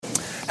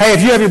Hey,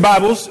 if you have your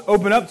Bibles,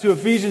 open up to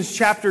Ephesians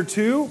chapter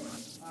 2. We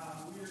are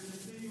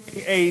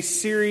continuing a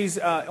series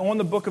on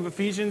the book of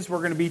Ephesians. We're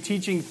going to be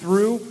teaching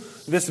through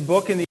this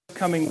book in the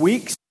upcoming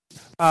weeks.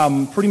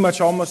 Pretty much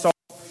almost all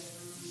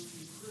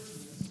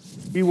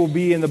we will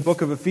be in the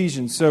book of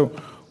Ephesians. So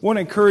I want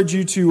to encourage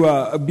you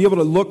to be able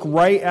to look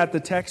right at the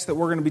text that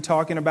we're going to be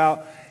talking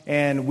about,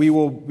 and we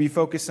will be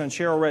focused on,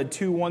 Cheryl read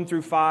 2, 1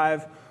 through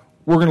 5.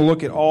 We're going to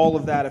look at all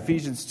of that,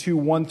 Ephesians 2,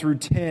 1 through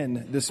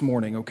 10 this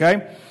morning,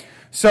 okay?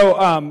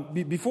 So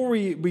before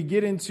we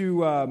get into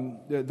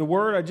the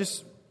word,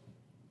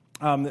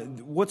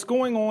 what's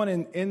going on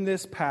in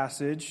this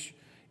passage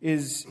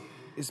is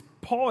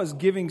Paul is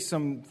giving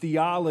some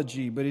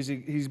theology, but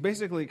he's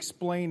basically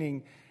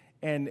explaining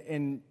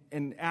and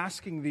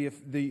asking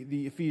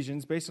the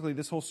Ephesians, basically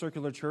this whole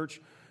circular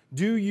church,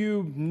 do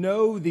you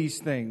know these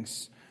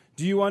things?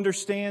 Do you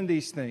understand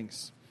these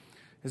things?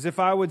 As if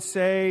I would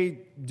say,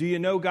 do you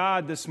know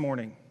God this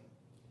morning?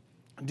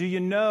 Do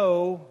you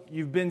know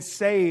you've been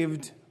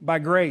saved by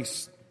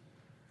grace?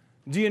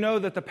 Do you know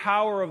that the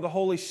power of the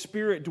Holy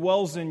Spirit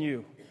dwells in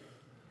you?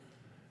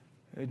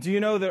 Do you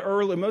know that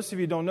early, most of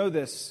you don't know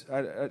this,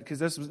 because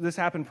this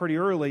happened pretty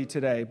early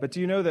today, but do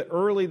you know that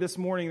early this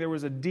morning there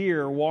was a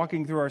deer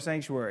walking through our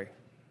sanctuary?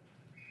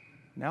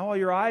 Now all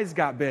your eyes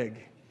got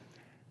big.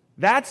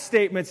 That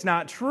statement's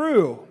not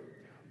true,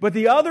 but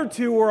the other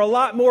two were a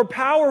lot more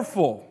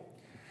powerful.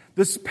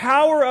 This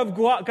power of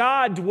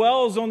God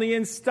dwells on the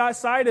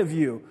inside of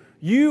you.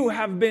 You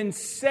have been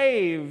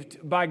saved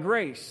by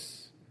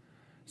grace.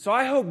 So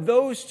I hope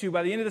those two,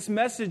 by the end of this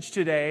message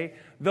today,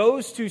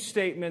 those two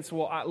statements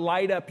will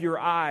light up your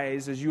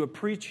eyes as you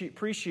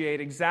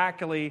appreciate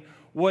exactly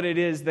what it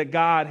is that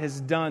God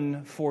has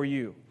done for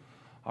you.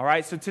 All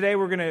right, so today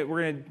we're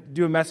gonna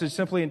do a message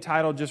simply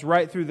entitled, just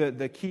right through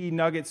the key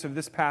nuggets of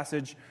this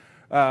passage,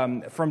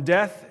 from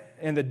death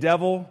and the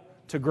devil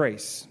to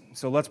grace.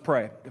 So let's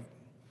pray.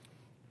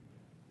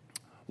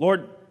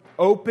 Lord,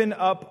 open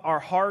up our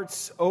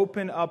hearts,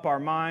 open up our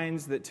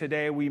minds, that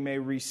today we may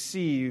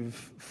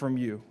receive from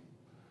you.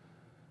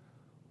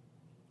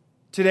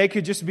 Today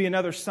could just be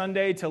another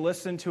Sunday to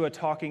listen to a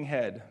talking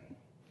head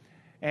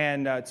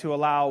and to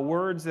allow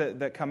words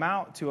that come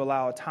out, to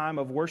allow a time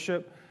of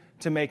worship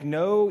to make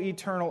no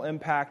eternal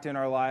impact in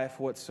our life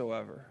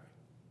whatsoever.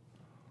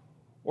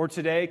 Or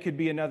today could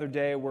be another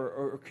day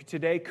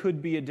today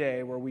could be a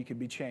day where we could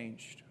be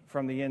changed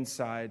from the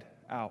inside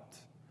out.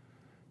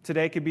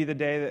 Today could be a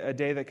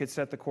day that could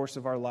set the course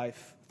of our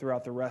life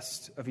throughout the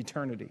rest of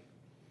eternity.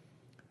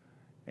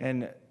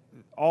 And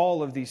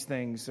all of these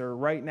things are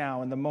right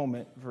now in the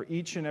moment for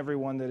each and every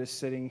one that is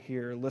sitting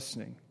here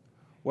listening,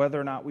 whether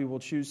or not we will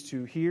choose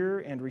to hear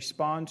and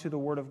respond to the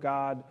Word of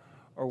God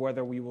or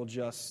whether we will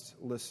just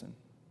listen.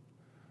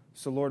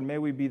 So Lord, may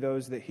we be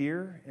those that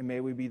hear and may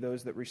we be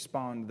those that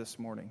respond this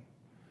morning.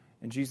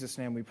 In Jesus'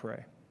 name we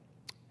pray.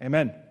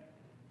 Amen.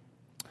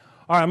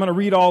 All right, I'm going to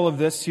read all of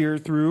this here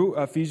through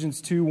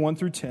Ephesians 2, 1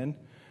 through 10.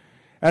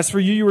 As for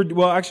you,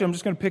 I'm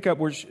just going to pick up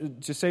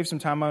to save some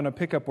time, I'm going to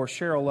pick up where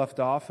Cheryl left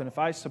off. And if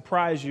I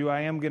surprise you,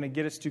 I am going to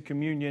get us to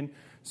communion,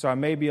 so I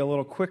may be a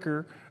little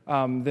quicker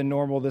than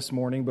normal this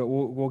morning, but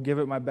we'll give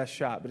it my best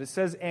shot. But it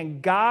says,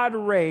 and God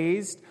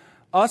raised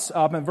us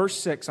up, in verse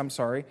 6,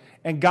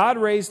 and God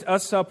raised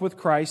us up with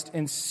Christ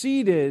and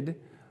seated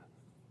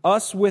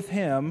us with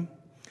Him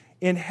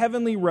in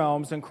heavenly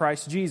realms in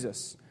Christ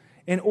Jesus,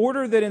 in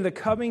order that in the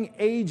coming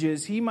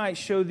ages He might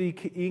show the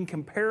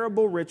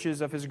incomparable riches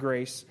of His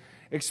grace,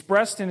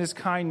 expressed in His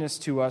kindness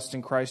to us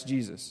in Christ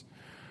Jesus.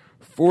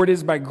 For it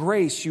is by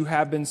grace you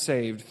have been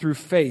saved, through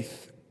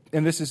faith,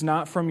 and this is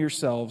not from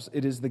yourselves,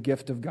 it is the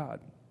gift of God.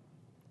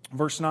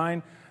 Verse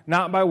 9,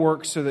 not by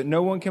works, so that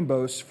no one can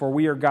boast, for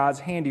we are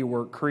God's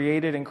handiwork,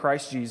 created in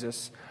Christ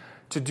Jesus,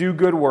 to do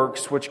good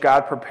works, which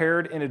God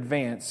prepared in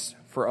advance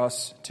for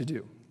us to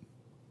do.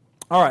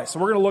 All right,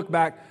 so we're going to look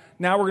back.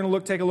 Now we're going to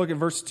take a look at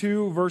verse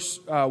 2, verse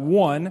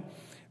 1,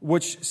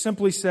 which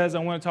simply says, I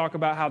want to talk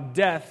about how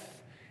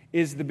death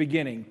is the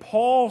beginning.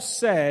 Paul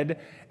said,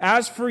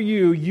 as for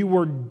you, you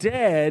were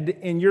dead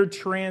in your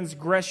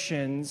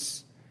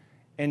transgressions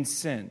and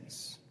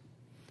sins.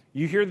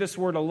 You hear this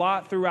word a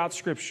lot throughout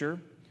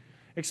Scripture.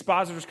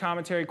 Expositor's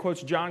Commentary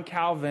quotes John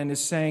Calvin as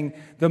saying,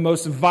 the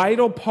most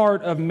vital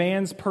part of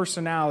man's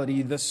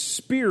personality, the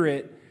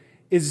spirit,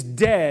 is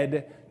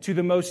dead to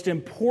the most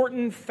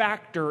important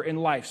factor in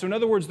life. So in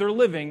other words, they're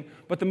living,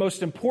 but the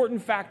most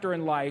important factor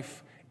in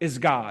life is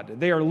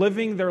God. They are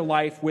living their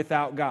life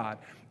without God.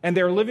 And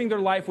they're living their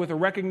life with a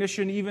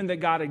recognition even that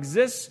God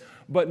exists,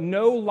 but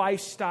no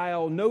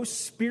lifestyle, no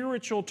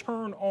spiritual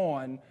turn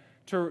on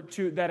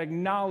that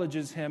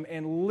acknowledges Him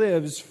and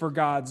lives for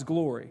God's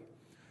glory.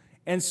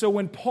 And so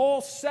when Paul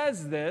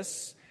says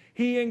this,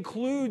 he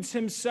includes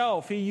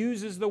himself. He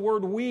uses the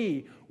word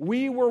we.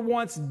 We were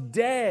once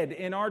dead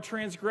in our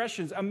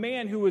transgressions. A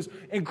man who was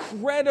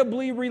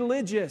incredibly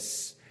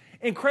religious,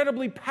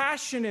 incredibly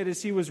passionate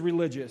as he was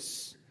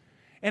religious.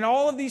 And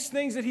all of these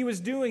things that he was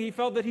doing, he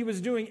felt that he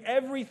was doing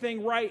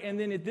everything right. And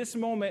then at this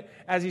moment,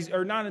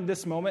 not in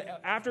this moment,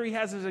 after he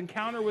has his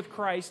encounter with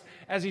Christ,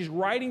 as he's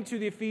writing to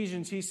the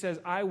Ephesians, he says,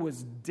 I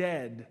was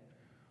dead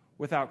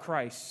without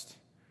Christ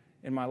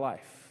in my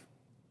life.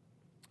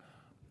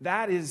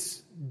 That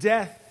is,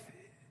 death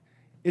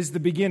is the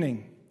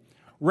beginning.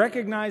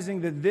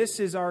 Recognizing that this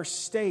is our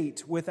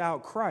state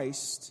without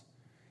Christ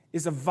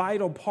is a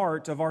vital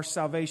part of our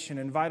salvation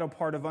and vital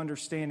part of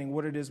understanding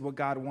what it is what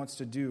God wants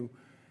to do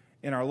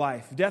in our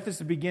life. Death is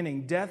the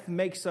beginning. Death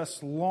makes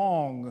us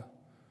long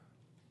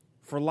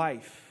for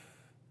life.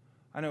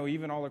 I know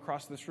even all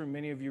across this room,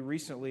 many of you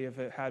recently have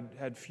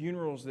had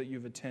funerals that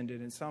you've attended,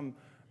 and some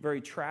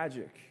very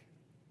tragic.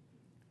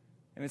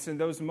 And it's in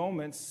those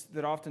moments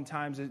that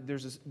oftentimes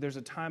there's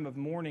a time of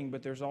mourning,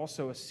 but there's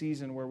also a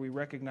season where we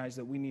recognize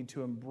that we need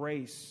to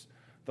embrace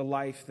the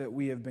life that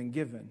we have been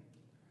given.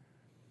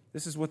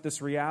 This is what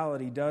this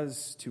reality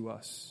does to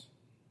us.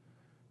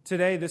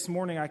 Today, this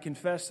morning, I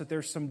confess that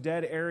there's some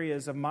dead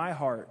areas of my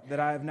heart that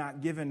I have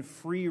not given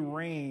free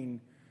rein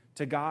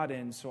to God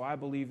in. So I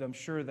believe, I'm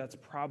sure that's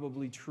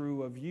probably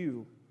true of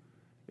you,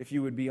 if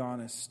you would be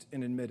honest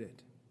and admit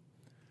it.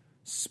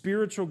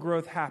 Spiritual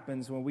growth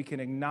happens when we can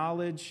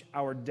acknowledge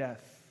our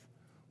death.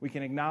 We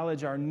can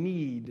acknowledge our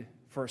need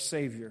for a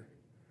Savior.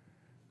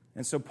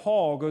 And so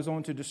Paul goes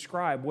on to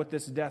describe what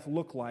this death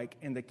looked like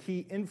and the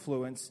key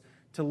influence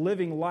to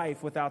living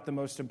life without the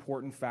most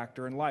important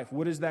factor in life.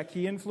 What is that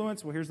key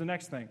influence? Well, here's the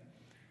next thing.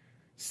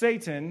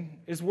 Satan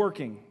is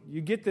working. You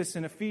get this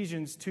in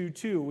Ephesians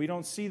 2:2. We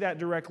don't see that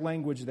direct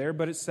language there,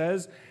 but it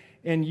says,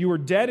 and you were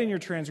dead in your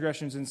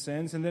transgressions and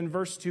sins. And then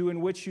verse 2, in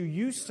which you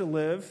used to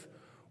live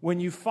when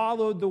you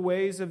followed the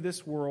ways of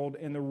this world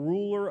and the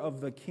ruler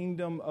of the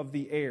kingdom of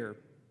the air,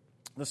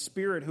 the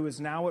spirit who is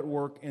now at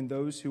work in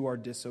those who are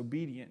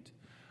disobedient.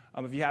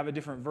 If you have a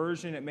different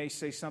version, it may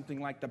say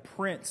something like the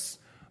prince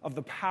of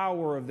the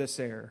power of the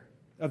air.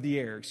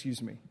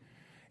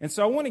 And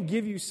so I want to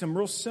give you some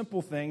real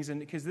simple things, and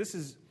because this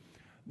is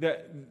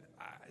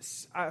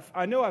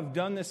I know I've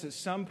done this at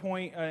some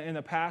point in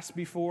the past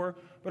before,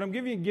 but I'm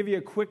going to give you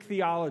a quick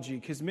theology,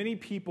 because many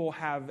people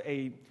have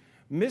a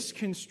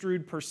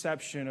misconstrued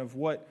perception of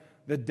what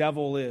the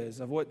devil is,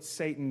 of what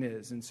Satan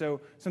is. And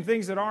so some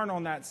things that aren't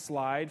on that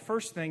slide.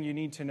 First thing you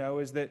need to know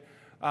is that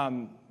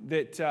one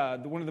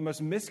of the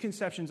most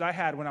misconceptions I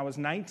had when I was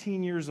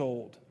 19 years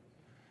old.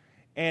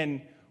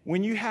 And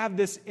when you have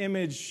this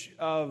image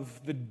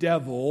of the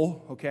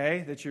devil,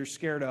 okay, that you're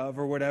scared of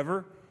or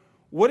whatever,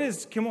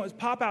 come on,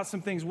 pop out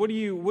some things. What do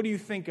you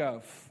think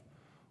of?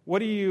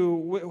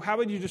 How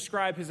would you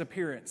describe his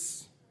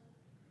appearance?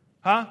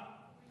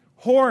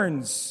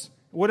 Horns.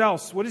 What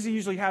else? What does he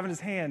usually have in his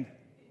hand?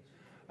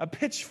 A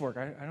pitchfork.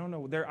 I don't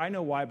know. I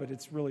know why, but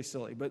it's really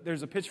silly. But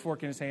there's a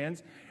pitchfork in his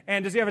hands.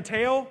 And does he have a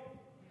tail?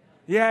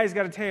 Yeah, he's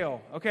got a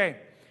tail. Okay.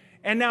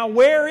 And now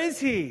where is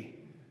he?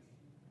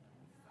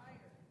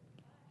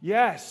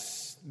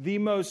 Yes, the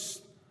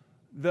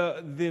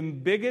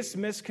biggest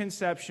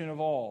misconception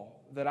of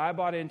all that I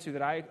bought into,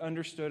 that I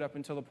understood up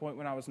until the point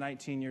when I was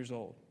 19 years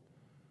old.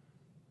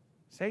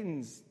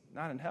 Satan's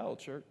not in hell,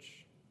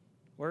 church.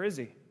 Where is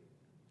he?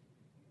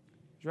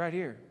 He's right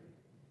here.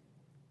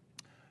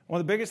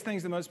 One of the biggest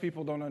things that most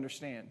people don't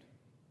understand,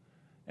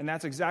 and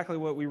that's exactly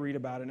what we read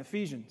about in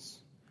Ephesians.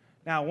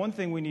 Now, one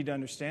thing we need to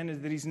understand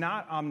is that he's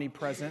not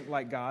omnipresent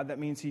like God. That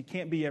means he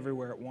can't be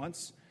everywhere at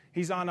once.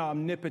 He's not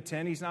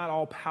omnipotent. He's not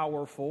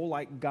all-powerful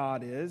like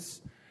God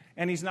is.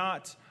 And he's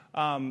not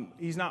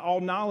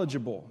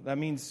all-knowledgeable. That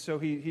means so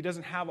he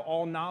doesn't have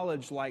all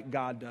knowledge like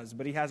God does,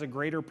 but he has a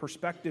greater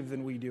perspective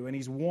than we do. And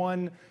he's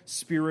one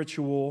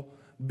spiritual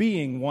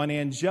being, one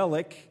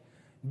angelic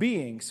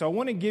being. So I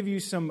want to give you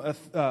some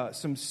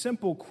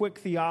simple, quick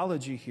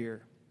theology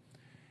here.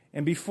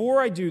 And before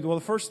I do, the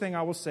first thing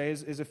I will say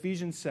is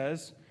Ephesians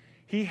says,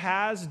 he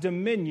has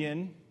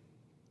dominion.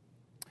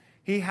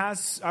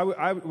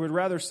 I would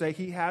rather say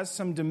he has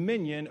some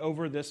dominion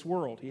over this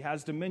world. He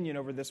has dominion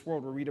over this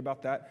world. We'll read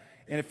about that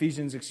in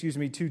Ephesians,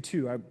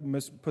 2:2. I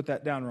must put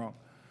that down wrong.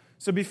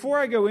 So before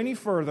I go any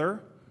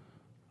further,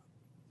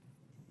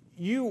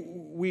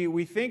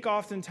 we think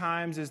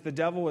oftentimes as the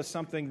devil is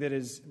something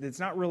that's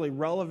not really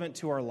relevant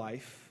to our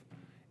life.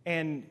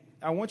 And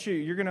I want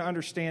you're going to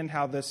understand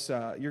how this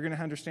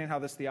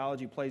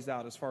theology plays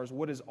out as far as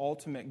what his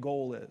ultimate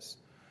goal is.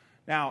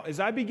 Now, as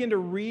I begin to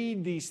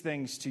read these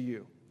things to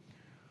you,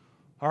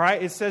 all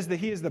right, it says that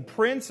he is the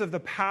prince of the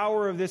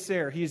power of this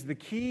air. He is the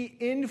key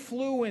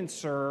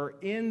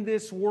influencer in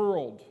this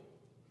world.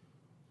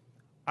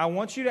 I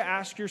want you to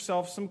ask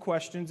yourself some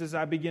questions as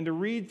I begin to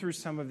read through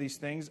some of these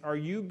things. Are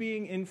you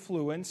being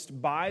influenced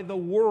by the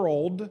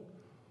world,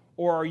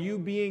 or are you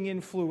being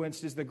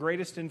influenced, is the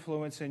greatest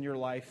influence in your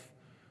life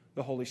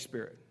the Holy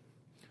Spirit?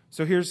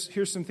 So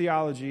here's some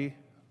theology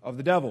of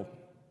the devil.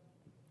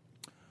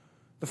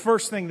 The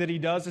first thing that he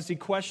does is he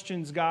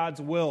questions God's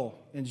will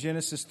in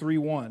Genesis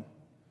 3:1.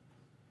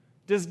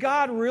 Does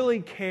God really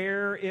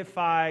care if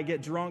I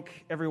get drunk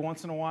every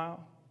once in a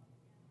while?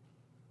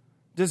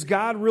 Does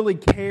God really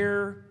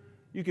care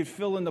You could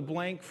fill in the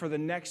blank for the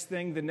next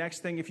thing, the next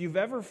thing. If you've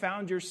ever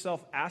found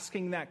yourself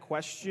asking that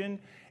question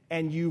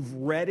and you've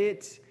read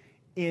it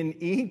in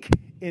ink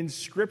in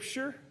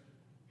Scripture,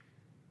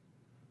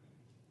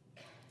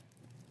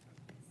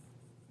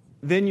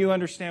 then you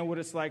understand what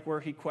it's like where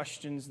he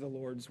questions the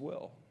Lord's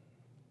will.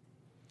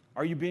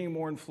 Are you being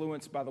more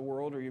influenced by the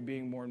world, or are you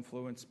being more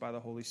influenced by the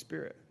Holy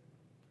Spirit?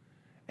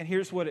 And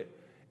here's what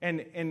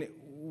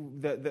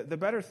the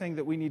better thing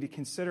that we need to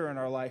consider in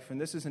our life,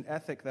 and this is an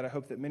ethic that I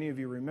hope that many of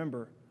you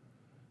remember,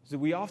 is that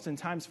we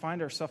oftentimes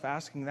find ourselves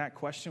asking that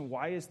question,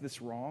 why is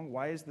this wrong?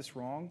 Why is this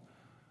wrong?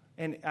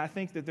 And I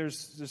think that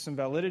there's some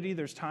validity.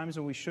 There's times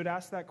when we should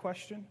ask that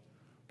question.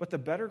 But the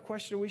better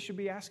question we should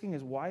be asking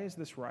is, why is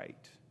this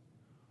right?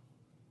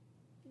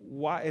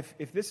 Why,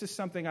 if this is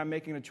something I'm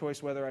making a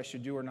choice whether I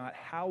should do or not,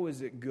 how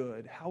is it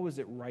good? How is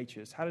it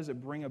righteous? How does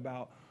it bring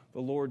about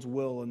the Lord's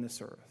will in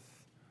this earth?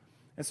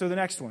 And so the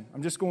next one,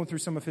 I'm just going through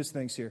some of his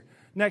things here.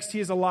 Next, he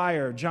is a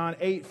liar. John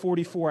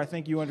 8:44, I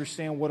think you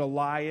understand what a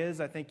lie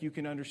is. I think you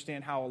can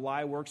understand how a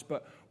lie works.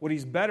 But what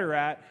he's better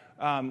at,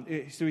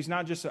 so he's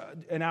not just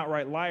an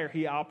outright liar,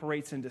 he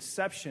operates in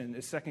deception,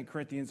 as 2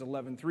 Corinthians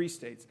 11:3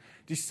 states.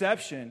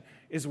 Deception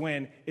is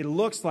when it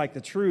looks like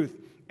the truth,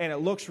 and it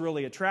looks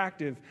really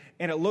attractive,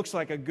 and it looks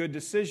like a good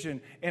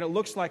decision, and it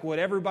looks like what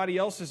everybody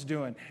else is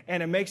doing,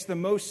 and it makes the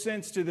most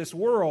sense to this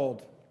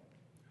world.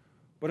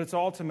 But it's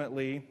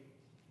ultimately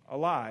a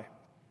lie.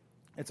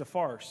 It's a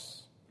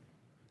farce.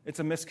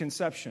 It's a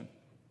misconception.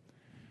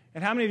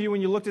 And how many of you,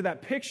 when you looked at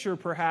that picture,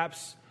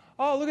 perhaps,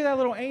 oh, look at that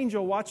little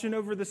angel watching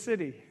over the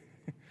city?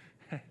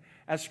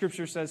 As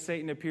Scripture says,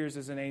 Satan appears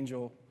as an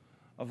angel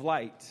of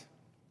light.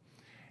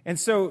 And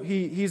so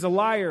he's a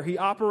liar. He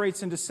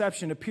operates in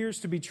deception,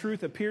 appears to be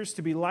truth, appears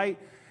to be light.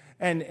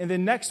 And the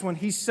next one,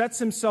 he sets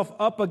himself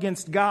up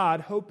against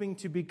God, hoping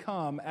to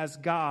become as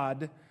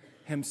God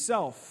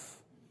himself.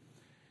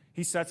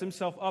 He sets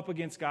himself up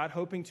against God,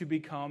 hoping to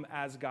become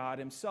as God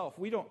himself.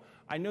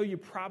 I know you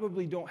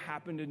probably don't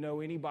happen to know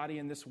anybody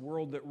in this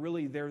world that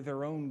really they're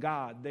their own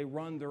God. They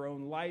run their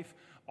own life.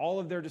 All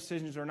of their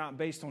decisions are not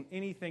based on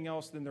anything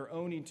else than their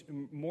own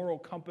moral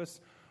compass,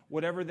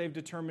 whatever they've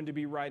determined to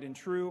be right and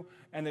true,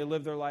 and they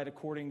live their life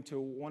according to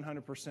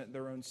 100%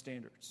 their own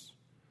standards.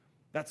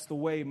 That's the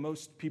way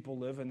most people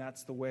live, and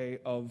that's the way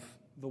of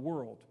the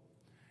world.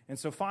 And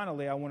so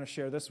finally, I want to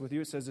share this with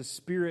you. It says,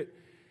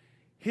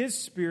 His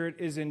spirit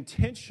is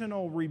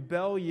intentional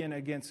rebellion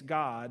against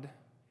God,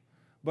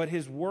 but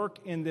his work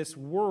in this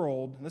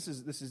world, this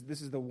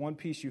is the one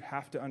piece you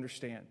have to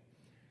understand.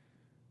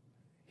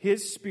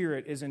 His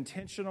spirit is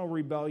intentional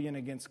rebellion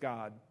against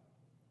God,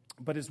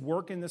 but his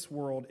work in this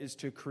world is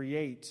to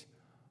create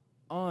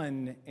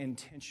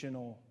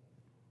unintentional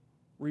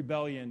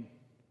rebellion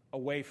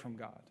away from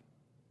God.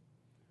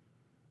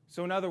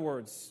 So in other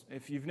words,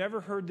 if you've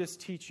never heard this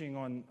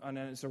teaching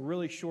it's a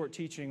really short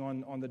teaching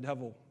on the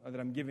devil that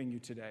I'm giving you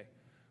today.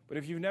 But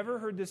if you've never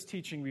heard this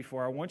teaching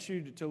before, I want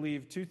you to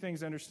leave two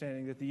things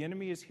understanding: that the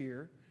enemy is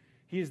here.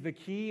 He is the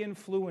key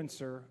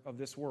influencer of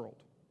this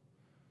world.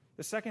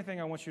 The second thing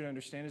I want you to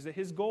understand is that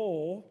his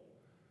goal,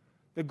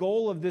 the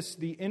goal of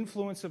the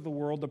influence of the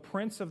world, the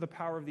prince of the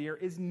power of the air,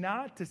 is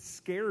not to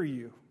scare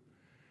you.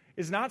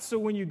 It's not so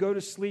when you go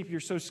to sleep you're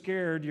so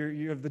scared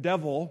you have the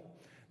devil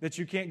that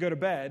you can't go to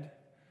bed.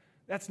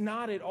 That's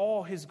not at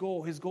all his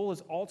goal. His goal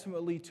is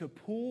ultimately to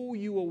pull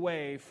you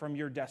away from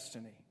your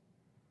destiny,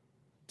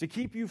 to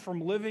keep you from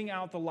living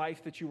out the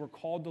life that you were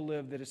called to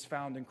live that is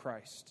found in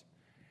Christ.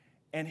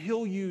 And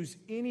he'll use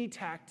any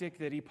tactic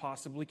that he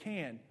possibly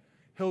can.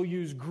 He'll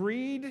use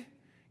greed,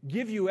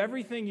 give you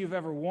everything you've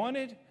ever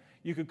wanted.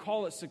 You could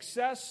call it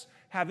success,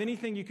 have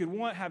anything you could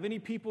want, have any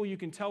people you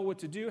can tell what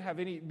to do,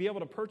 be able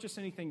to purchase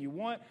anything you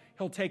want.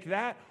 He'll take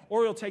that,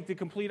 or he'll take the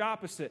complete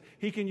opposite.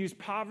 He can use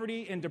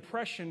poverty and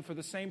depression for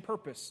the same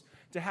purpose,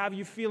 to have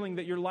you feeling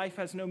that your life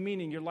has no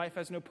meaning, your life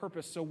has no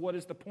purpose, so what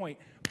is the point?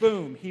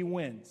 Boom, he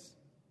wins.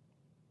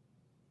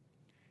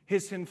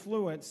 His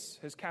influence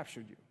has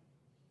captured you.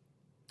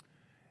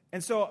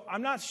 And so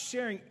I'm not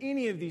sharing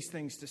any of these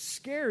things to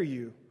scare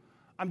you.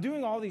 I'm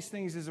doing all these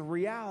things as a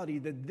reality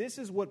that this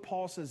is what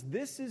Paul says.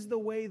 This is the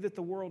way that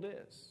the world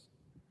is.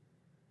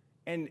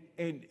 And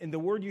the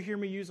word you hear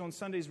me use on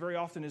Sundays very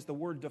often is the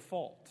word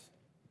default.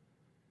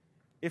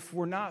 If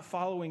we're not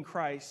following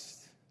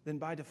Christ, then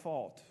by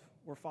default,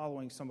 we're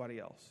following somebody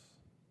else.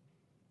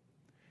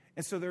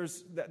 And so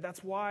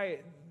that's why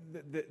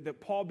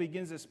that Paul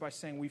begins this by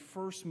saying we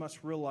first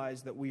must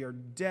realize that we are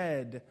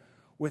dead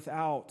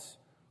without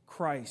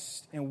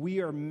Christ. And we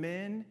are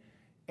men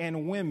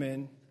and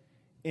women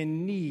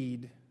in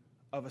need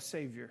of a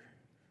Savior.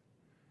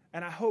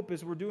 And I hope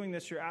as we're doing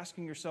this, you're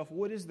asking yourself,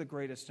 what is the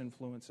greatest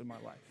influence in my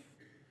life?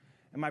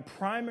 Am I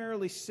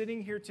primarily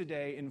sitting here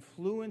today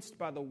influenced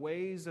by the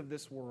ways of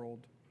this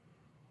world,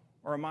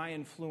 or am I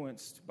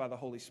influenced by the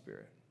Holy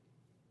Spirit?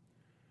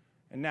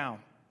 And now,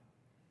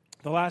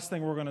 the last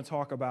thing we're going to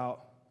talk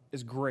about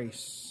is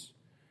grace,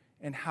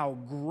 and how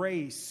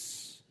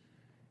grace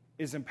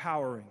is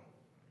empowering.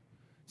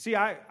 See,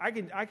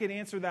 I could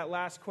answer that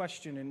last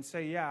question and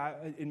say, yeah,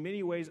 in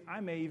many ways, I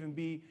may even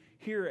be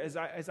here as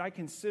I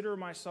consider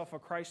myself a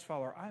Christ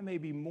follower. I may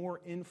be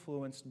more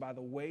influenced by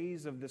the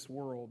ways of this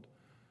world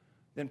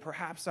than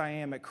perhaps I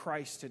am at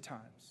Christ at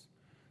times.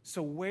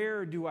 So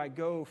where do I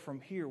go from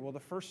here? Well,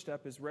 the first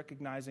step is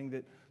recognizing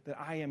that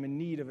I am in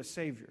need of a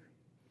Savior.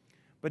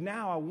 But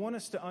now I want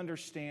us to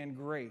understand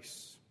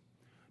grace.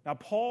 Now,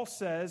 Paul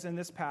says in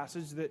this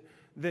passage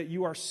that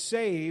you are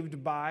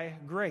saved by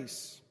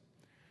grace.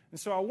 And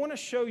so I want to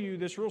show you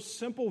this real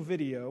simple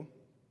video.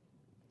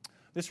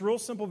 This real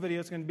simple video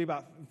is going to be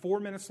about 4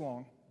 minutes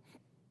long.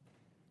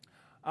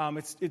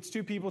 It's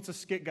two people. It's a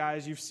skit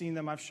guys. You've seen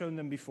them. I've shown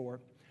them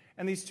before.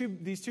 And these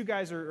two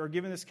guys are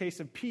given this case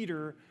of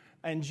Peter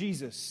and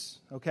Jesus,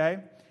 okay?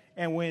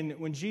 And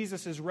when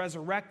Jesus is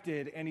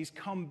resurrected and he's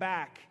come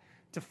back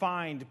to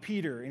find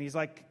Peter, and he's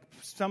like,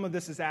 some of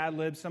this is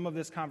ad-lib, some of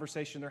this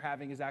conversation they're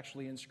having is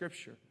actually in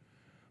Scripture.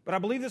 But I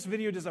believe this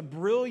video does a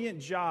brilliant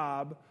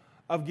job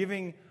of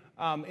giving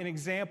an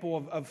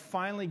example of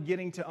finally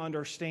getting to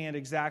understand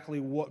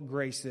exactly what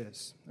grace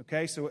is,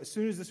 okay? So as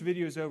soon as this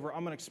video is over,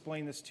 I'm going to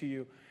explain this to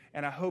you,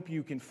 and I hope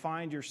you can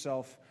find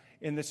yourself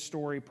in this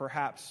story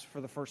perhaps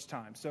for the first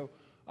time. So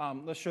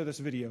let's show this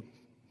video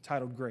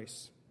titled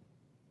Grace.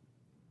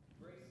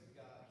 Grace is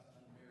God's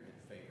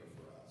unmerited favor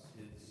for us.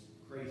 It's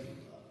crazy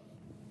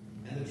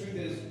love. And the truth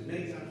is,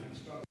 many times we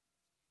struggle.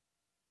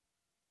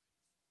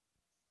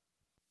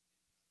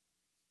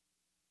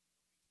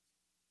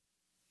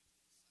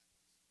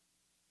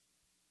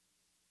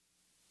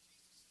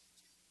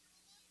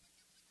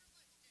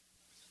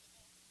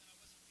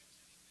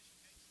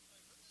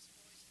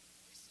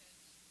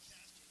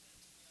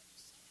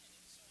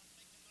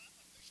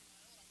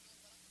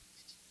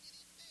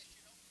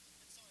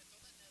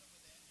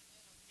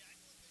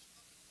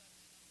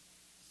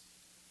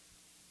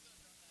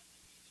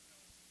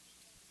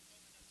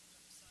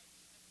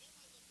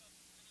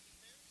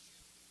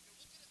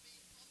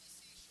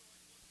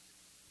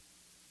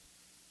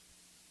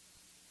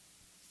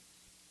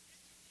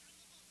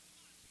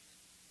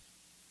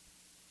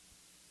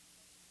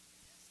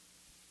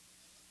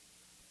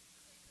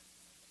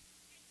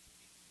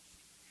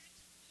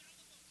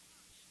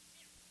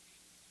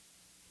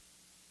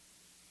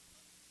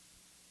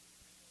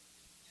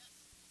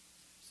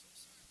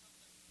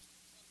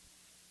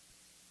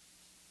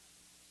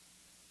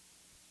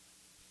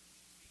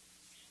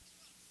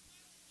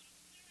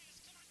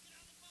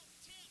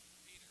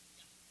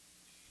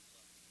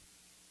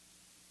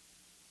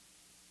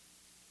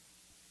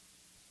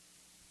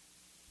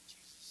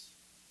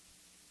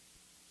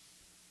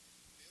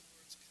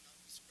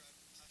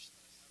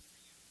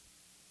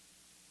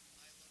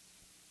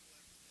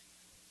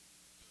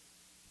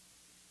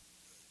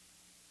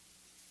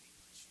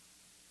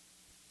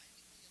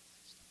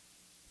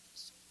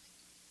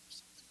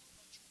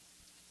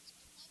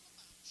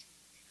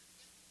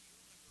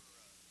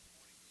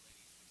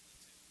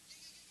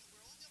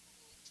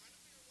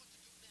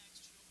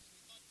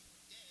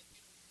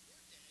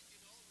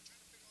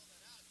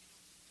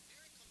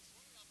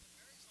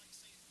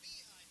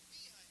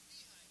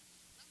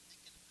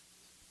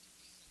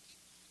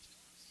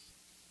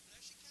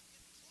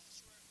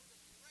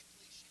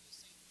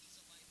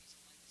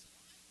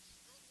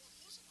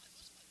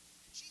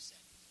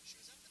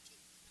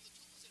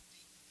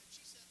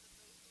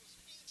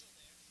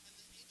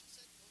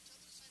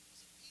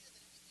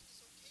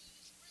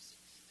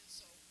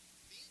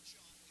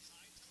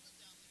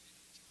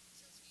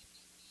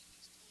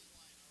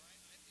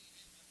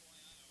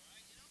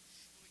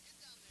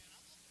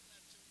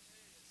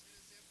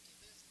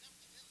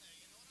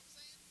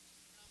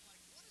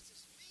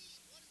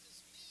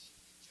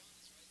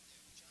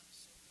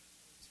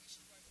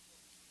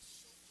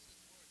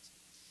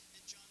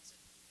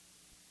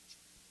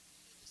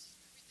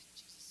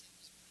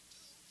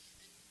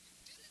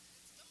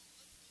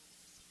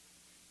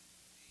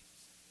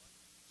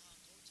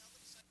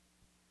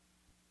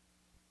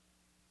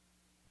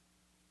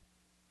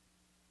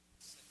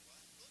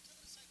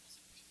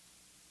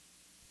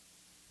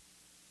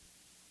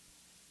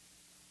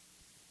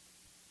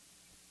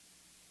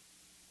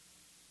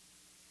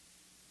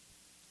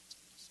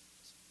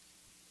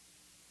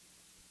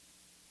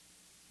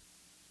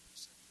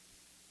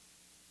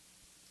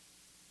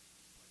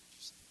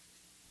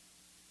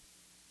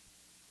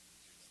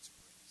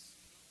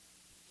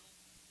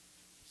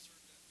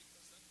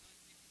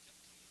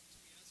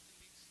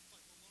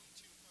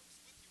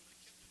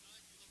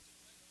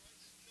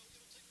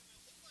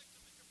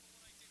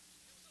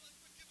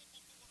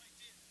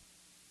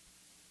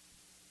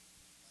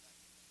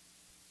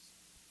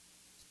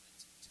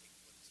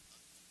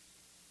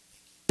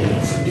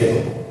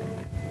 forgivable.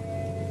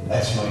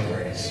 That's my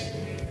grace.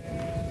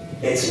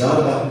 It's not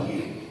about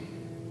you.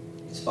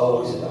 It's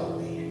always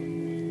about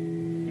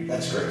me.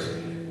 That's grace.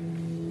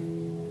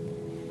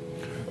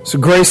 So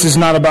grace is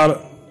not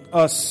about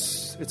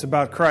us, it's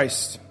about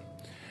Christ.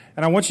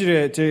 And I want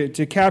you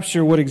to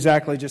capture what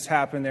exactly just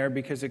happened there,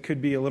 because it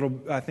could be a little,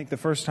 I think the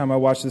first time I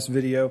watched this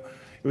video,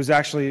 it was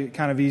actually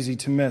kind of easy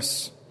to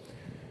miss.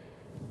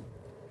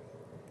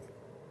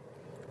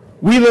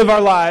 We live our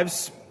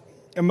lives,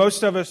 and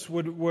most of us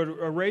would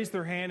raise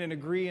their hand and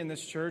agree in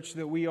this church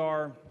that we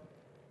are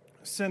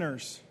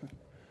sinners.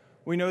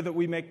 We know that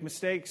we make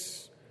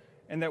mistakes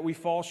and that we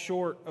fall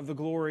short of the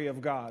glory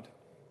of God.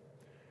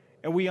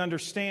 And we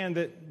understand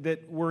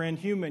that we're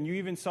inhuman. You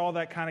even saw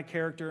that kind of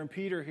character in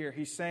Peter here.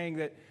 He's saying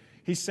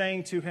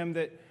to him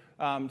that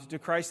to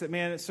Christ that,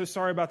 man, it's so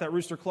sorry about that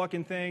rooster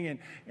clucking thing,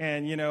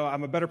 and you know,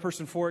 I'm a better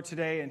person for it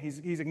today. And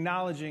he's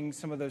acknowledging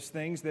some of those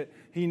things that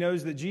he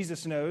knows that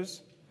Jesus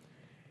knows.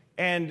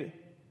 And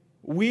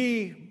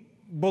we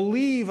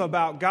believe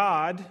about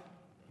God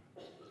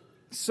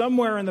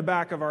somewhere in the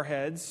back of our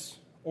heads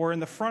or in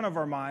the front of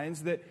our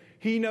minds that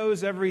He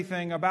knows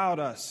everything about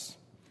us.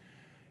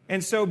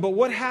 And so, but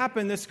what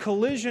happened, this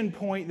collision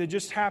point that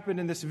just happened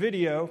in this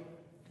video,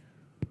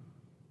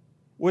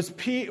 was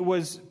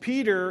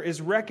Peter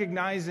is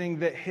recognizing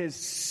that his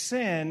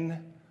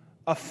sin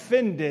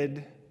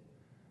offended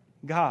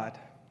God.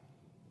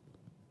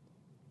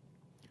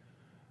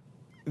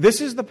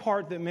 This is the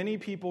part that many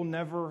people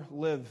never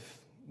live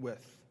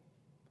with.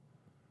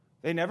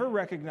 They never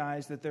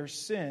recognize that their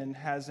sin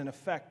has an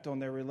effect on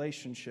their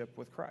relationship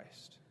with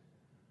Christ.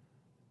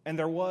 And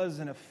there was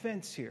an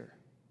offense here.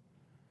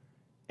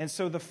 And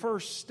so the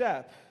first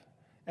step,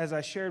 as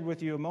I shared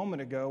with you a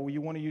moment ago, you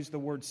want to use the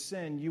word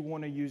sin, you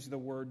want to use the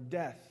word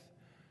death.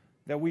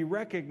 That we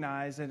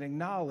recognize and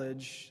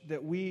acknowledge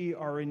that we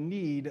are in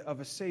need of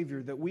a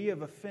Savior, that we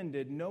have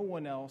offended no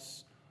one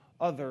else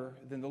other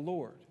than the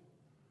Lord.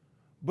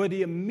 But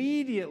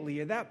immediately,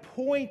 at that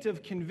point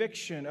of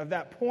conviction, of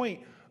that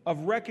point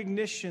of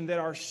recognition that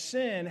our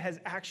sin has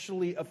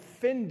actually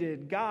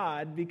offended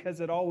God, because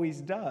it always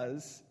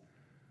does,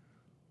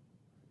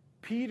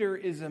 Peter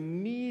is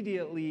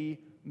immediately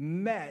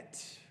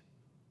met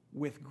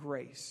with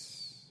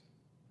grace.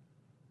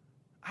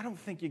 I don't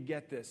think you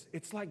get this.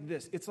 It's like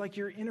this. It's like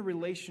you're in a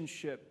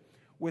relationship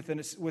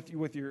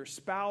with your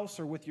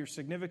spouse or with your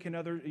significant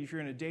other, if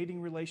you're in a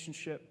dating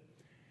relationship.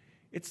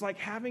 It's like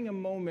having a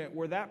moment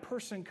where that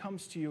person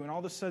comes to you and all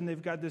of a sudden they've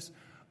got this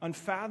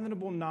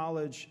unfathomable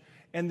knowledge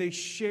and they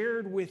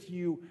shared with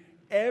you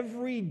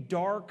every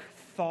dark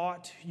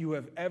thought you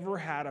have ever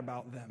had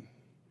about them.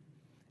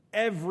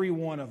 Every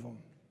one of them.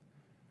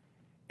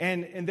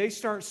 And they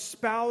start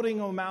spouting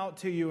them out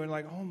to you and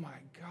like, oh my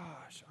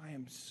gosh, I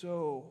am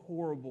so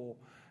horrible.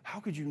 How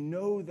could you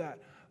know that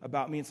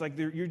about me? It's like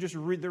they're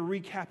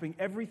recapping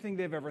everything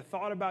they've ever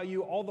thought about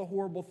you, all the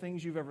horrible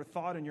things you've ever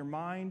thought in your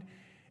mind.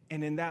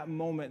 And in that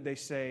moment, they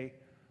say,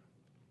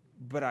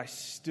 but I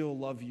still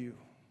love you.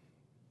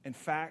 In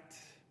fact,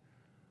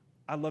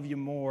 I love you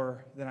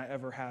more than I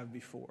ever have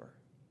before.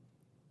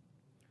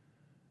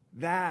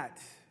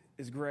 That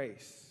is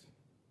grace.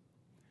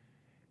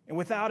 And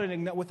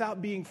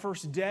without being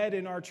first dead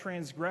in our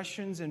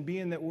transgressions and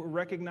being that we're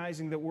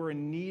recognizing that we're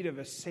in need of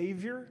a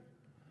Savior,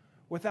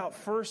 without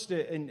first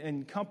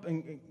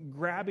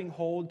grabbing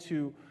hold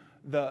to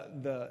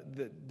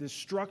the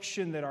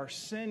destruction that our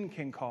sin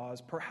can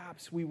cause,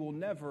 perhaps we will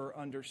never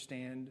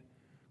understand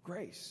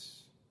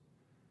grace.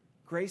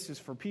 Grace is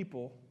for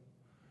people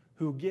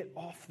who get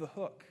off the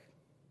hook,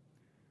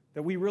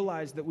 that we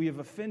realize that we have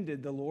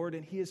offended the Lord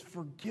and He has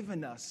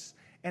forgiven us.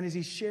 And as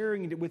He's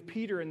sharing it with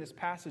Peter in this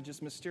passage,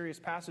 this mysterious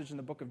passage in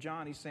the book of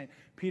John, He's saying,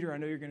 Peter, I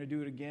know you're going to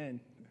do it again.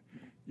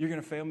 You're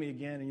going to fail me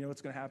again, and you know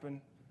what's going to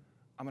happen?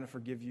 I'm going to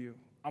forgive you.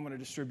 I'm going to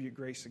distribute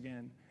grace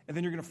again. And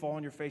then you're going to fall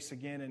on your face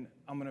again, and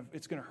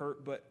it's going to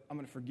hurt, but I'm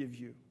going to forgive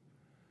you.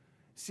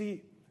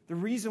 See, the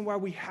reason why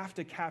we have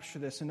to capture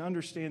this and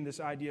understand this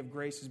idea of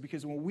grace is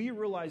because when we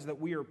realize that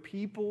we are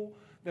people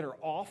that are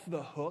off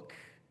the hook,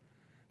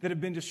 that have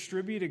been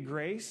distributed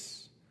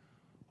grace,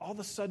 all of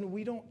a sudden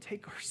we don't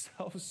take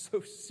ourselves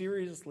so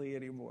seriously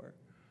anymore.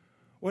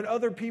 When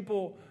other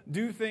people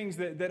do things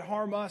that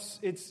harm us,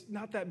 it's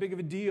not that big of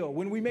a deal.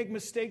 When we make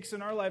mistakes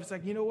in our life, it's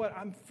like, you know what?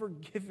 I'm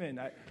forgiven.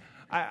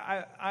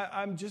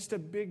 I'm just a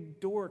big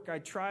dork. I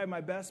try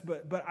my best,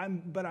 but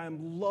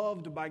I'm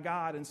loved by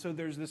God. And so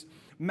there's this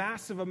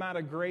massive amount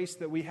of grace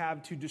that we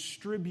have to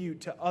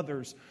distribute to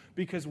others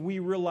because we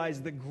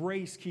realize that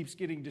grace keeps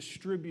getting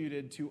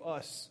distributed to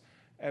us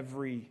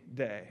every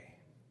day.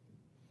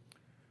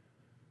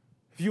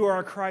 If you are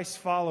a Christ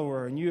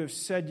follower and you have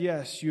said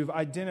yes, you have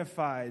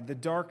identified the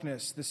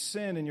darkness, the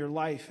sin in your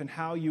life and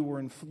how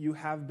you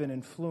have been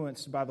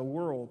influenced by the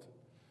world,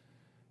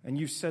 and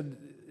you said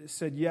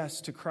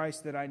yes to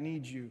Christ that I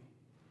need you,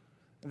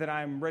 that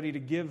I am ready to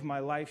give my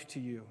life to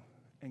you,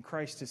 and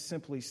Christ has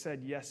simply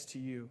said yes to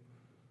you,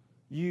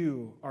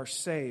 you are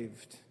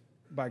saved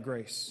by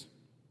grace.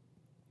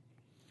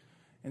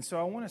 And so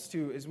I want us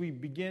to, as we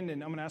begin,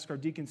 and I'm going to ask our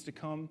deacons to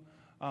come,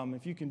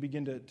 if you can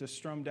begin to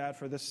strum, Dad,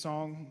 for this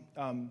song.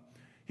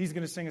 He's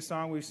going to sing a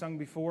song we've sung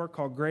before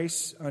called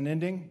Grace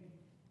Unending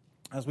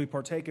as we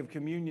partake of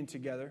communion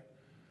together.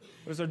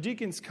 But as our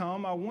deacons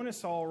come, I want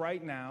us all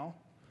right now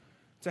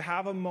to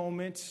have a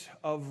moment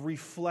of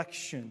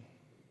reflection.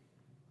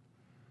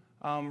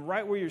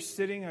 Right where you're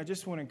sitting, I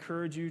just want to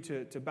encourage you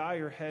to bow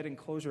your head and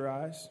close your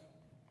eyes.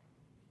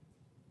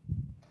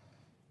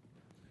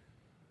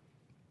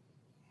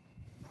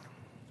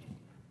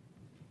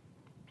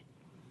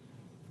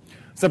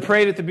 As I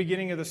prayed at the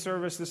beginning of the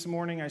service this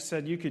morning, I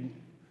said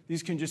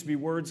these can just be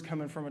words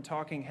coming from a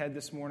talking head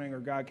this morning, or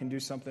God can do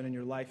something in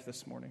your life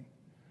this morning.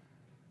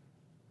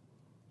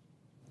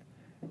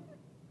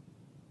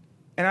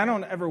 And I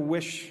don't ever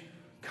wish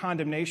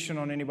condemnation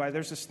on anybody.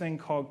 There's this thing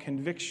called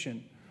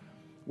conviction,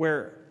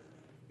 where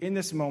in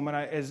this moment,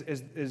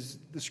 as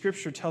the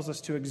Scripture tells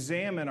us to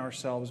examine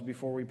ourselves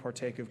before we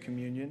partake of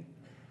communion,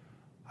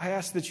 I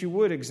ask that you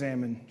would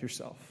examine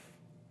yourself.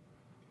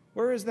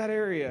 Where is that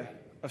area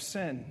of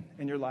sin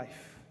in your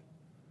life?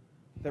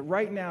 That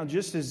right now,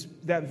 just as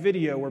that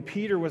video where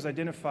Peter was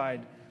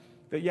identified,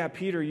 that, yeah,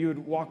 Peter, you had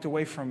walked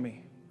away from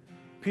me.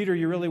 Peter,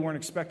 you really weren't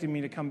expecting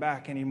me to come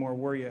back anymore,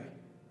 were you?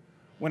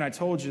 When I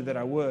told you that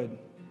I would.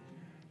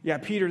 Yeah,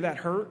 Peter, that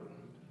hurt,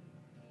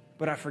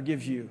 but I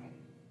forgive you.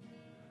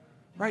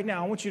 Right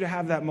now, I want you to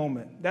have that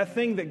moment. That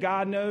thing that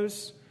God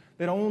knows,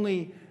 that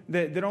only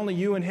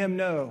you and Him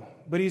know,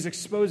 but He's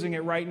exposing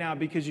it right now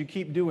because you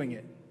keep doing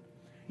it.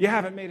 You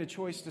haven't made a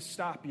choice to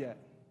stop yet.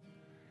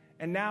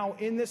 And now,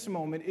 in this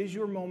moment, is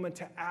your moment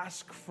to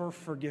ask for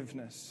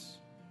forgiveness.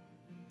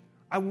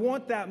 I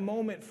want that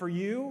moment for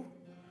you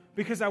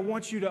because I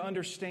want you to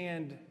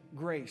understand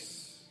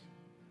grace.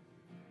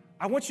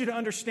 I want you to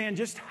understand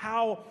just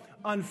how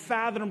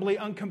unfathomably,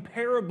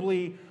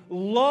 uncomparably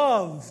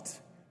loved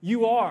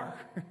you are.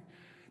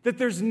 That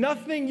there's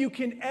nothing you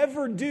can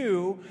ever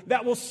do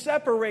that will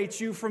separate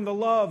you from the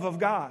love of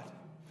God.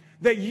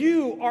 That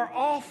you are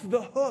off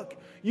the hook.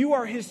 You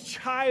are His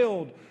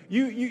child.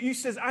 You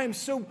says, I am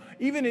so,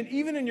 even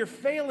in your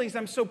failings,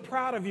 I'm so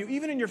proud of you.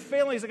 Even in your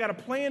failings, I got a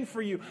plan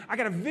for you. I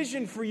got a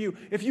vision for you.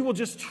 If you will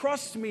just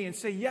trust me and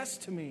say yes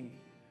to me.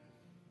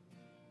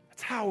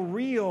 That's how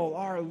real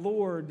our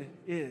Lord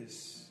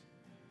is.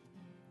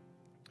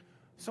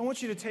 So I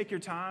want you to take your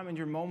time and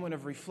your moment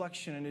of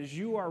reflection. And as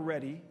you are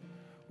ready,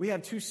 we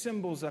have two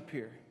symbols up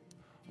here.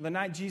 On the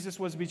night Jesus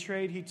was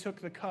betrayed, He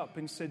took the cup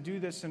and said, do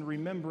this in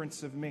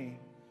remembrance of me.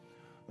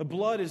 The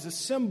blood is a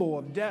symbol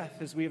of death,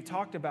 as we have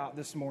talked about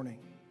this morning.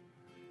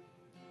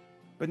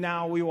 But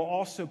now we will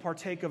also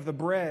partake of the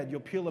bread. You'll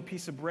peel a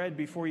piece of bread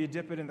before you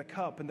dip it in the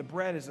cup. And the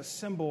bread is a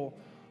symbol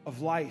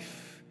of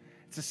life.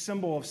 It's a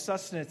symbol of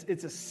sustenance.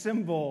 It's a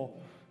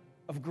symbol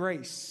of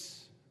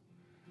grace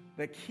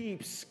that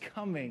keeps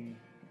coming,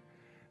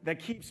 that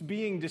keeps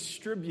being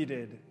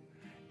distributed.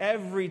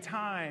 Every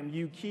time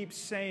you keep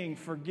saying,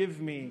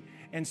 forgive me,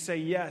 and say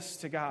yes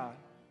to God.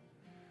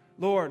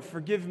 Lord,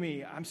 forgive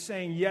me. I'm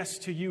saying yes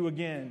to you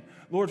again.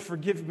 Lord,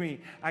 forgive me.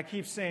 I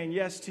keep saying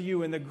yes to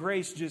you, and the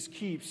grace just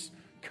keeps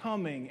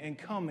coming and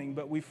coming.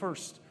 But we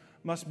first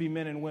must be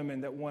men and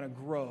women that want to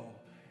grow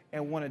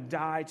and want to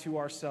die to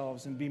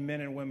ourselves and be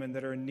men and women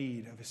that are in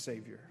need of a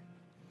Savior.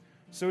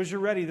 So as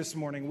you're ready this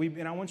morning,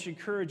 and I want to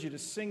encourage you to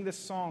sing this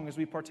song as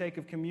we partake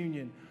of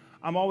communion.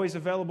 I'm always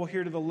available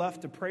here to the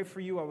left to pray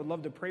for you. I would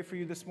love to pray for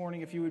you this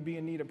morning if you would be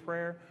in need of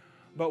prayer.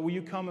 But will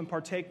you come and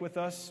partake with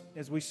us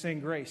as we sing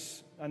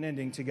Grace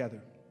Unending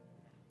together?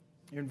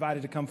 You're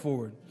invited to come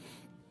forward.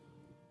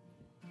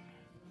 You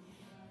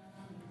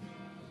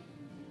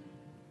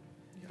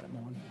got him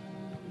on?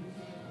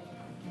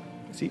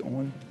 Is he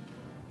on?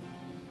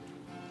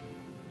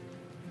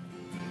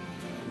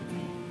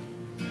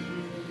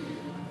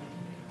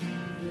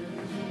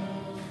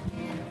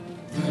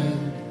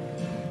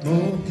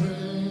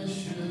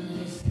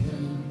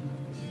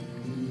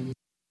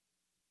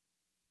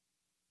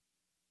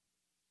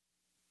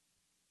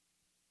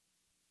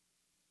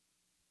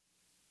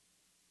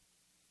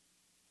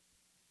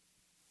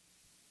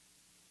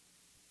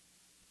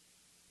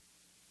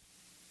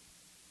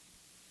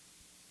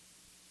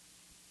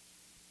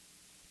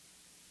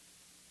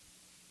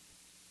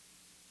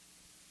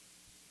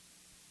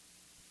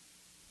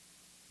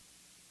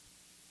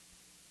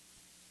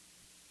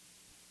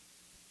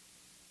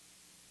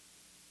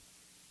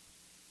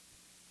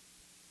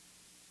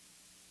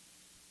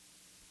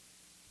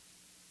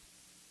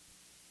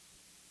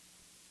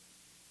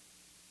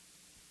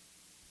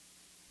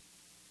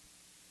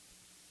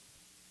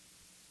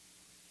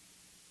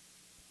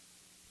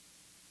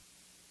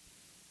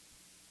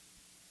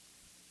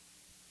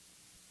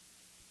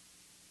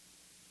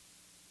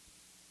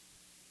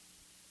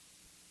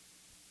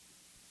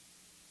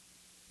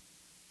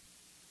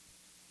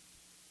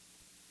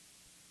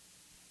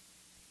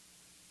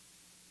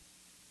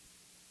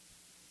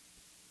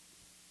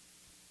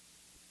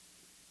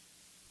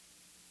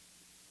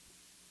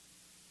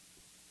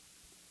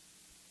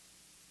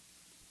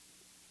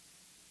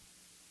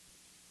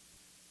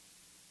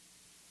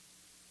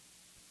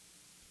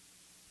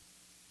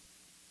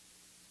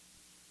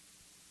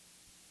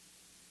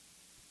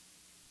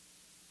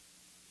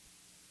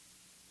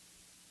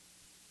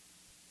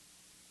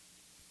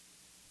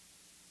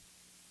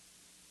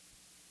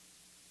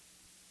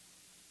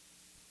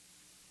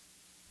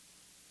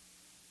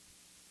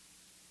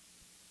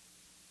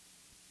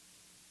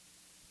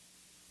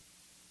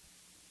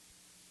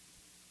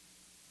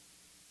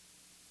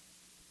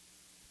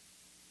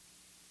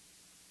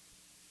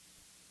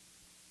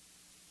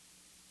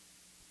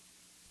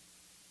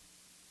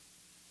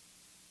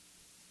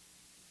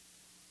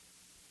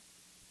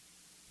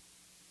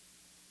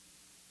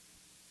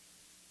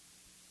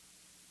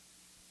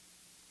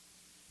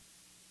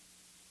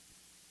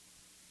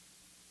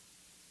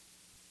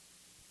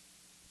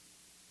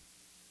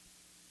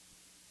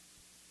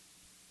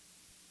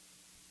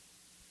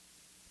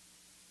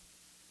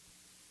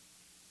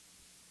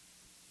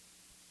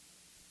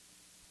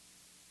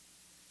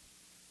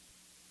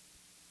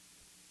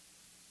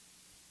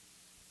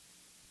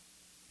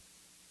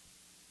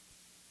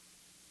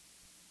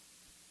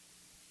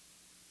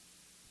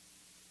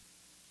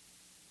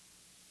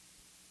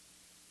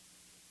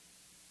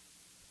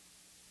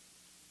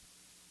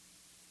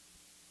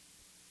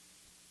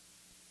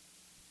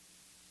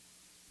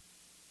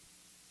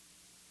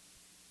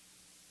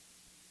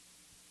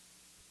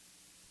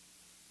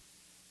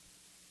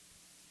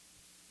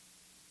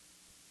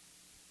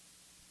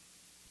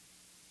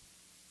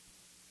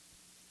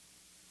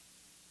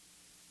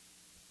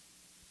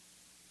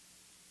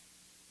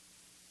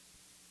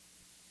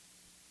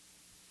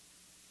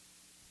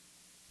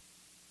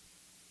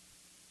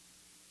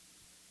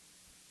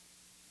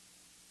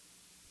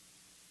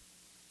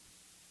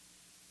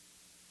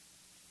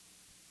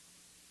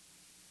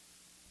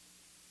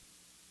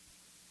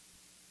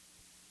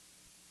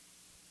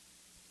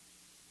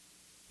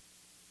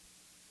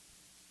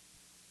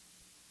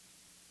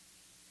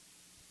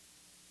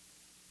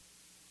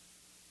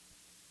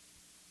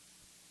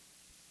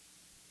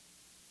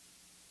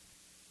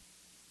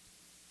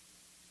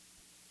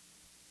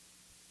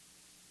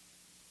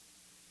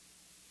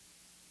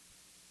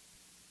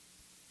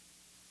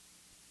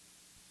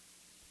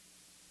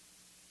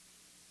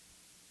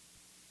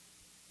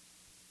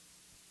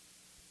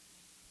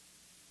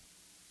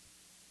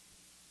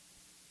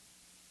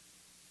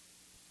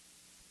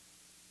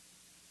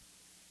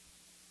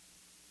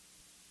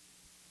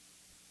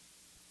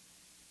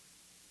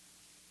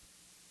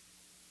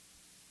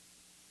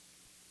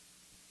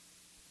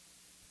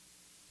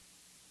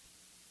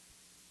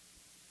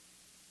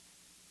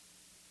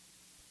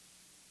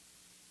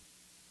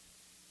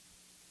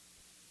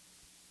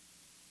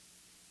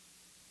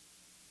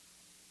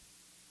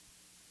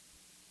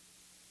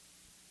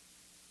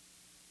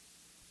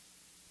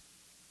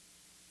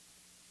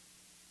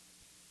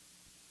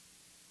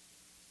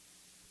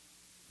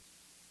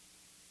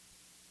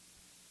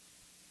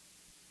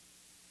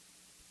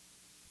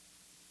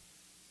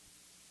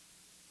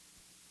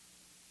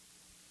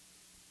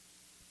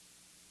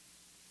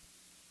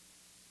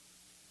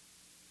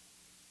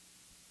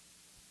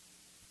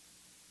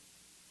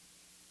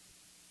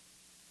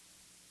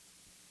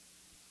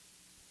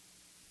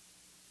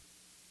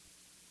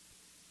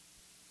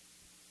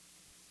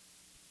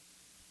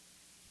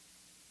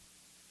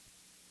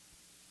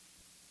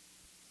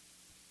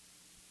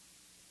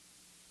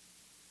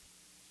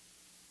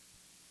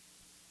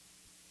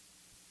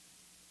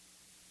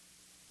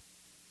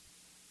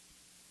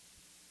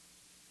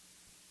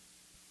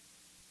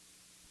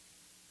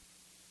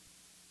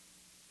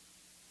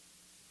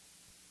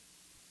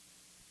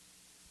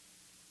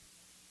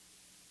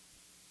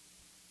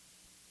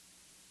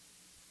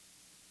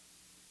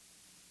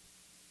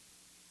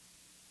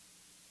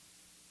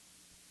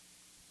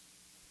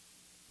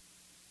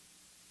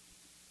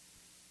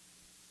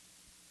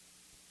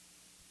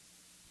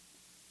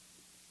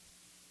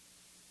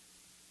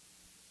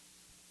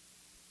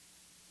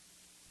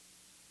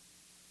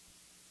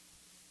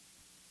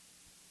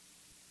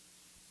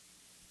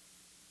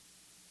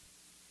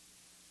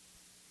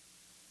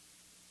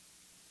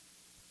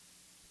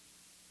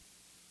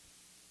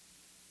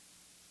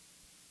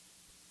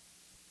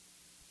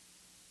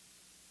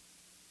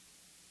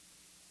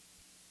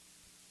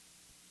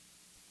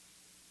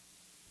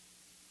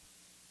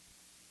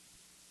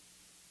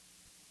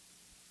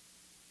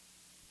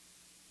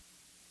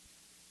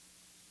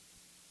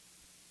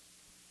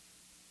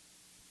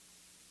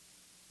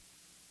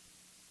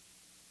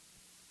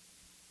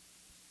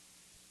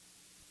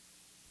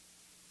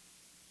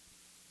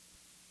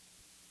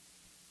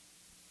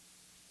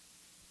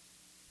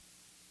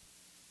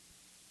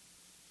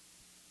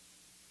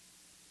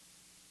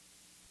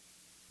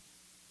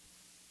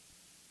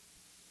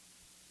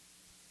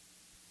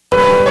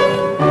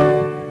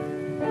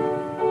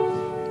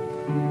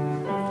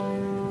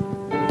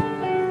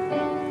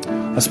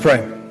 Let's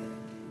pray.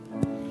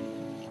 Well,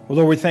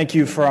 Lord, we thank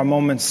you for our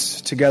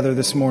moments together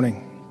this morning.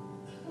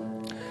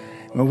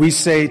 When we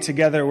say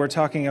together, we're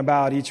talking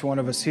about each one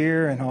of us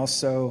here and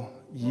also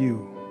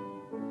you.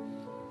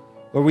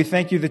 Lord, we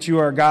thank you that you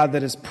are a God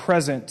that is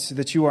present,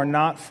 that you are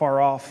not far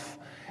off.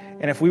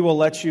 And if we will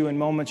let you in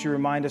moments, you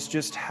remind us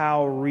just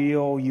how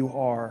real you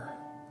are.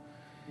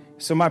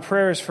 So my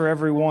prayer is for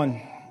everyone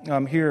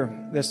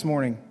here this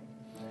morning,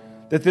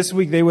 that this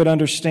week they would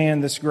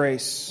understand this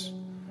grace.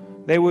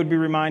 They would be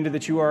reminded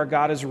that you are a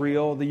God that is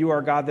real, that you are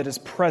a God that is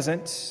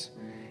present,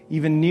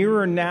 even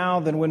nearer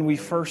now than when we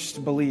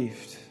first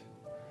believed.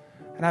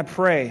 And I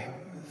pray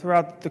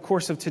throughout the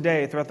course of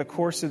today, throughout the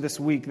course of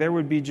this week, there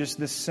would be just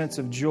this sense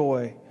of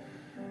joy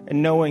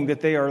and knowing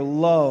that they are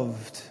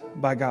loved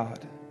by God.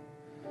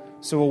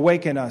 So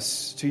awaken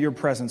us to your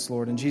presence,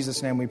 Lord. In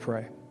Jesus' name we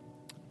pray.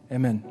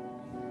 Amen.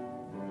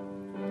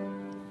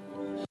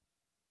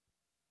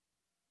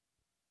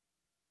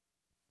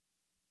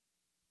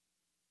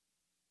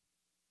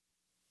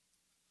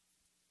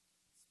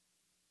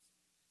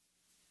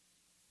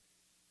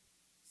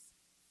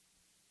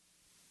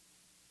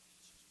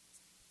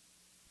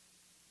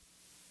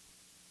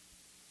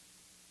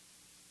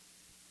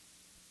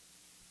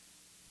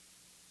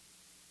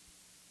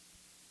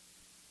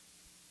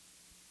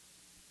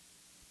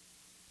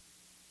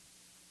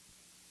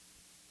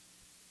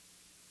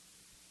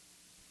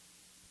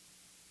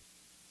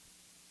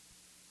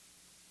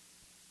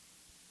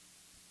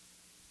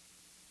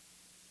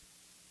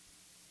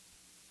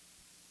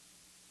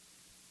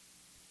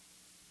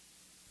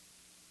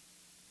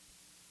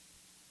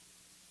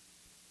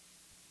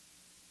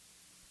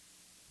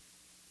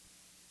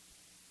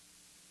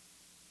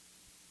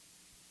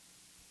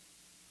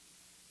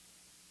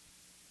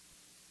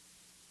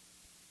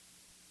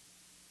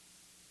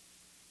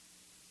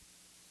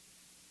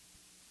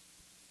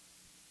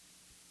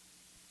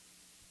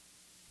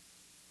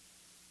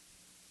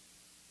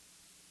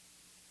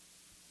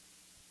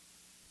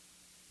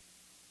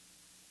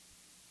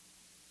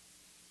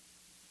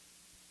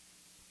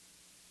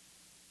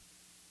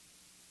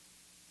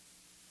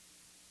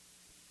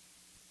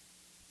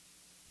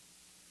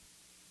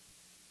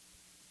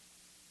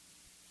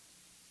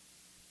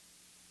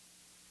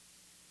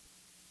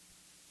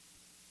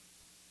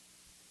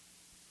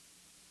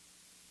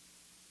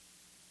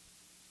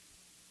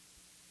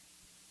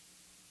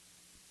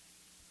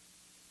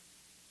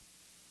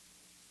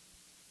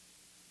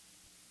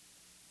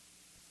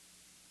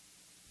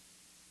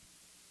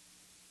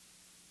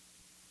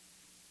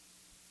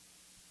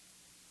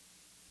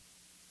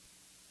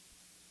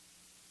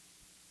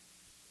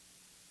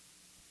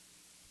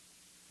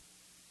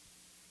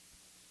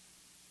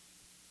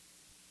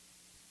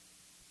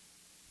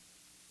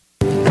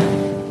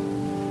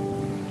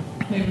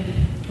 May we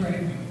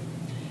pray.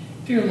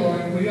 Dear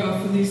Lord, we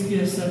offer these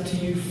gifts up to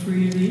you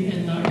freely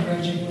and not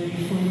grudgingly,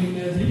 for we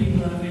know that you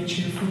love a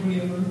cheerful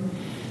giver.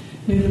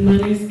 May the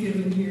monies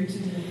given here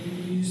today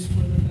be used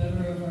for the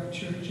better of our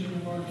church and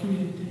of our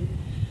community,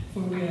 for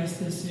we ask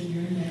this in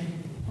your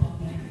name.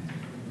 Amen.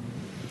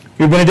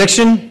 Your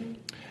benediction,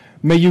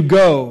 may you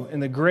go in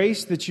the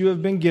grace that you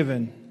have been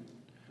given,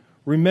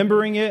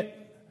 remembering it,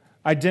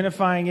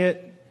 identifying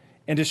it,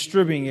 and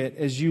distributing it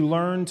as you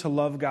learn to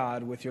love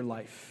God with your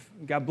life.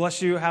 God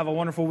bless you. Have a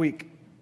wonderful week.